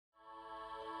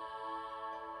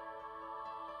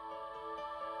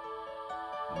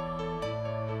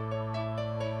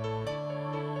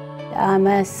I'm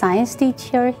a science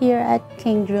teacher here at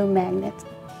King Drew Magnet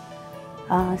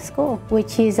School,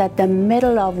 which is at the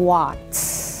middle of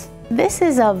Watts. This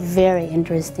is a very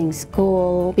interesting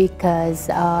school because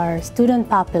our student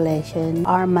population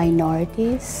are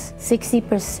minorities,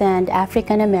 60%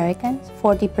 African Americans,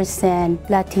 40%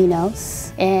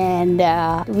 Latinos, and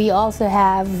we also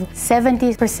have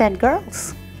 70%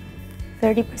 girls,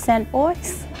 30%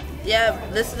 boys. Yeah,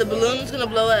 the balloon's gonna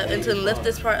blow up and to lift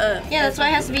this part up. Yeah, that's why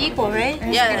it has to be equal, right?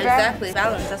 Yeah, exactly.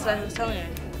 Balance, that's what I was telling you.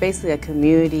 Basically a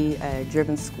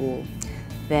community-driven school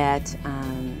that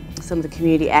some of the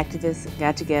community activists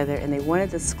got together and they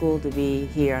wanted the school to be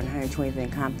here on 120th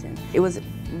and Compton. It was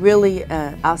really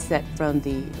outset from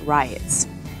the riots.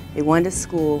 They wanted a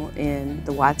school in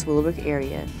the Watts-Willowbrook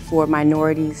area for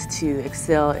minorities to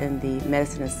excel in the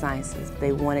medicine and sciences.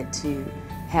 They wanted to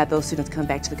have those students come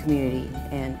back to the community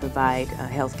and provide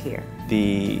health care.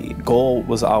 The goal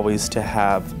was always to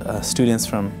have students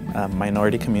from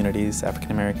minority communities,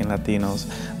 African American, Latinos,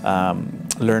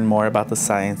 learn more about the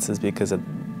sciences because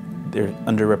they're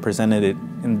underrepresented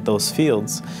in those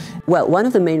fields. Well, one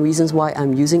of the main reasons why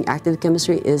I'm using active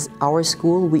chemistry is in our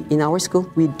school,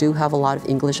 we do have a lot of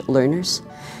English learners.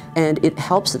 And it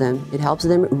helps them. It helps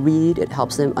them read, it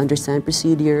helps them understand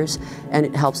procedures, and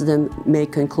it helps them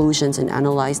make conclusions and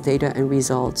analyze data and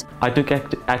results. I took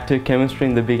active chemistry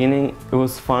in the beginning. It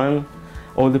was fun.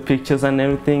 All the pictures and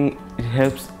everything,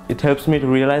 it helps me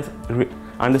to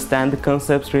understand the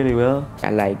concepts really well.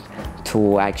 I like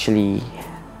to actually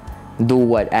do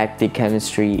what active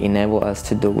chemistry enables us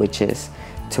to do, which is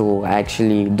to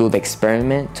actually do the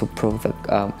experiment to prove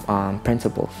the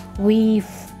principles. We've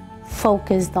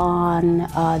focused on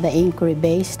the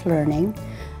inquiry-based learning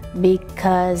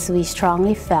because we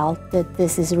strongly felt that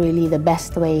this is really the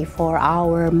best way for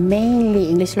our mainly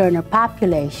English learner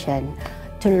population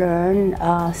to learn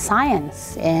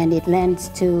science, and it lends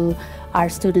to our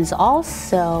students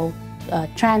also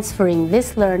transferring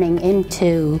this learning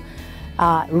into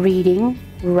reading,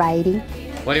 writing.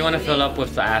 What do you want to fill up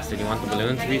with the acid? You want the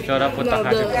balloon to be filled up with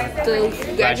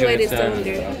the graduated cylinder.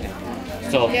 Okay.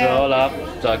 So fill up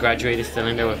the graduated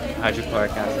cylinder with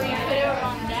hydrochloric acid.